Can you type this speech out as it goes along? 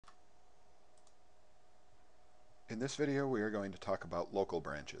this video we are going to talk about local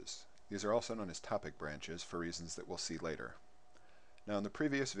branches. These are also known as topic branches for reasons that we'll see later. Now in the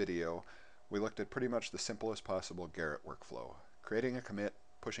previous video we looked at pretty much the simplest possible Gerrit workflow, creating a commit,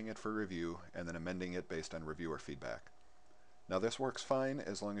 pushing it for review, and then amending it based on reviewer feedback. Now this works fine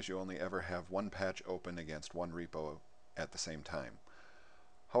as long as you only ever have one patch open against one repo at the same time.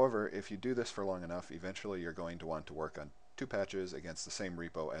 However, if you do this for long enough, eventually you're going to want to work on two patches against the same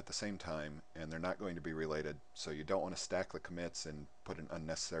repo at the same time, and they're not going to be related, so you don't want to stack the commits and put an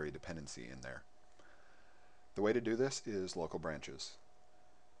unnecessary dependency in there. The way to do this is local branches.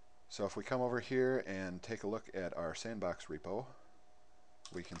 So if we come over here and take a look at our sandbox repo,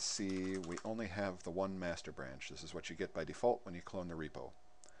 we can see we only have the one master branch. This is what you get by default when you clone the repo.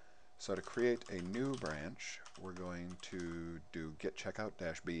 So to create a new branch, we're going to do git checkout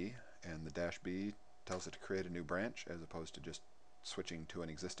 -b, and the -b tells it to create a new branch as opposed to just switching to an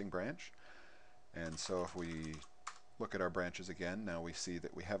existing branch. And so if we look at our branches again, now we see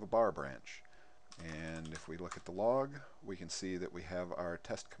that we have a bar branch. And if we look at the log, we can see that we have our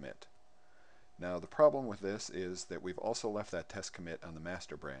test commit. Now the problem with this is that we've also left that test commit on the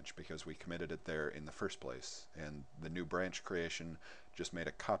master branch because we committed it there in the first place, and the new branch creation just made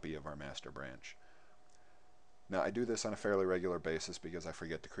a copy of our master branch. Now I do this on a fairly regular basis because I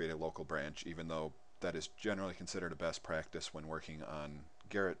forget to create a local branch, even though that is generally considered a best practice when working on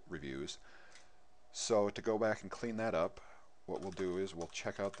Gerrit reviews. So to go back and clean that up, what we'll do is we'll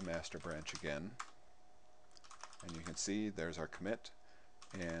check out the master branch again, and you can see there's our commit,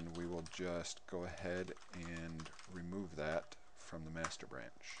 and we will just go ahead and remove that from the master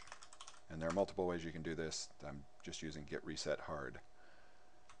branch. And there are multiple ways you can do this. I'm just using git reset hard.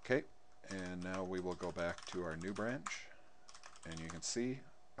 Okay, and now we will go back to our new branch, and you can see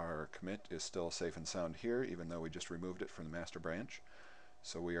our commit is still safe and sound here, even though we just removed it from the master branch.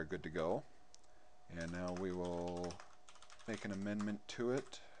 So we are good to go. And now we will make an amendment to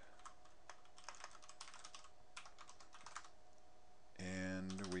it.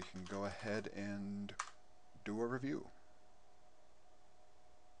 And we can go ahead and do a review.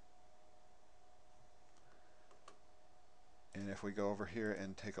 And if we go over here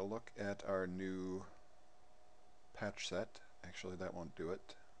and take a look at our new patch set, actually that won't do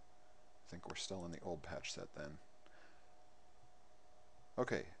it. I think we're still in the old patch set then.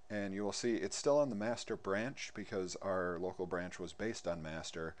 Okay, and you will see it's still on the master branch because our local branch was based on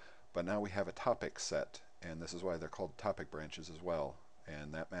master, but now we have a topic set, and this is why they're called topic branches as well,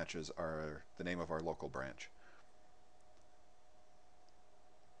 and that matches the name of our local branch.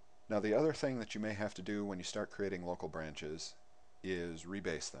 Now the other thing that you may have to do when you start creating local branches is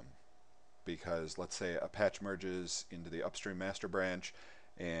rebase them, because let's say a patch merges into the upstream master branch,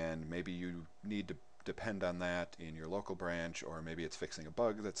 and maybe you need to depend on that in your local branch, or maybe it's fixing a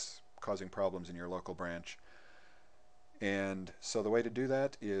bug that's causing problems in your local branch. And so the way to do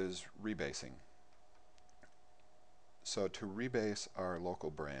that is rebasing. So to rebase our local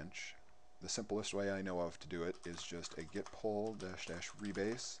branch, the simplest way I know of to do it is just a git pull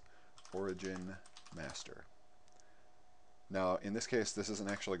 --rebase origin master. Now in this case this isn't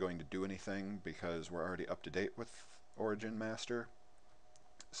actually going to do anything because we're already up to date with origin master.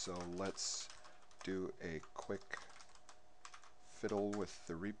 So let's do a quick fiddle with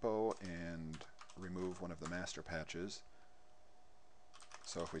the repo and remove one of the master patches.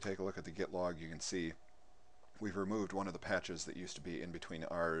 So if we take a look at the git log, you can see we've removed one of the patches that used to be in between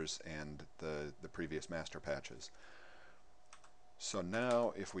ours and the previous master patches. So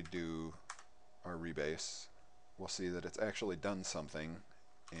now if we do our rebase, we'll see that it's actually done something,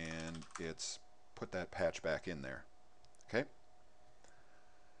 and it's put that patch back in there. Okay?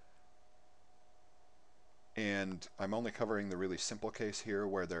 And I'm only covering the really simple case here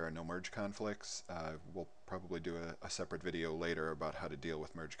where there are no merge conflicts. We'll probably do a separate video later about how to deal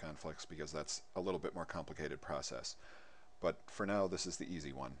with merge conflicts because that's a little bit more complicated process. But for now, this is the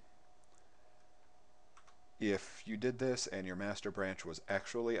easy one. If you did this and your master branch was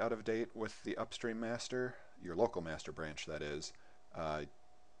actually out of date with the upstream master, your local master branch that is,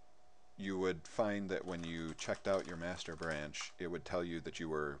 you would find that when you checked out your master branch, it would tell you that you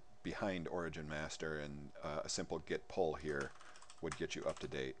were behind origin master, and a simple git pull here would get you up to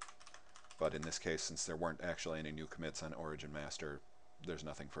date. But in this case, since there weren't actually any new commits on origin master, there's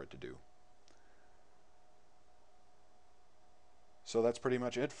nothing for it to do. So that's pretty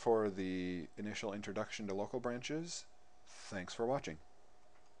much it for the initial introduction to local branches. Thanks for watching.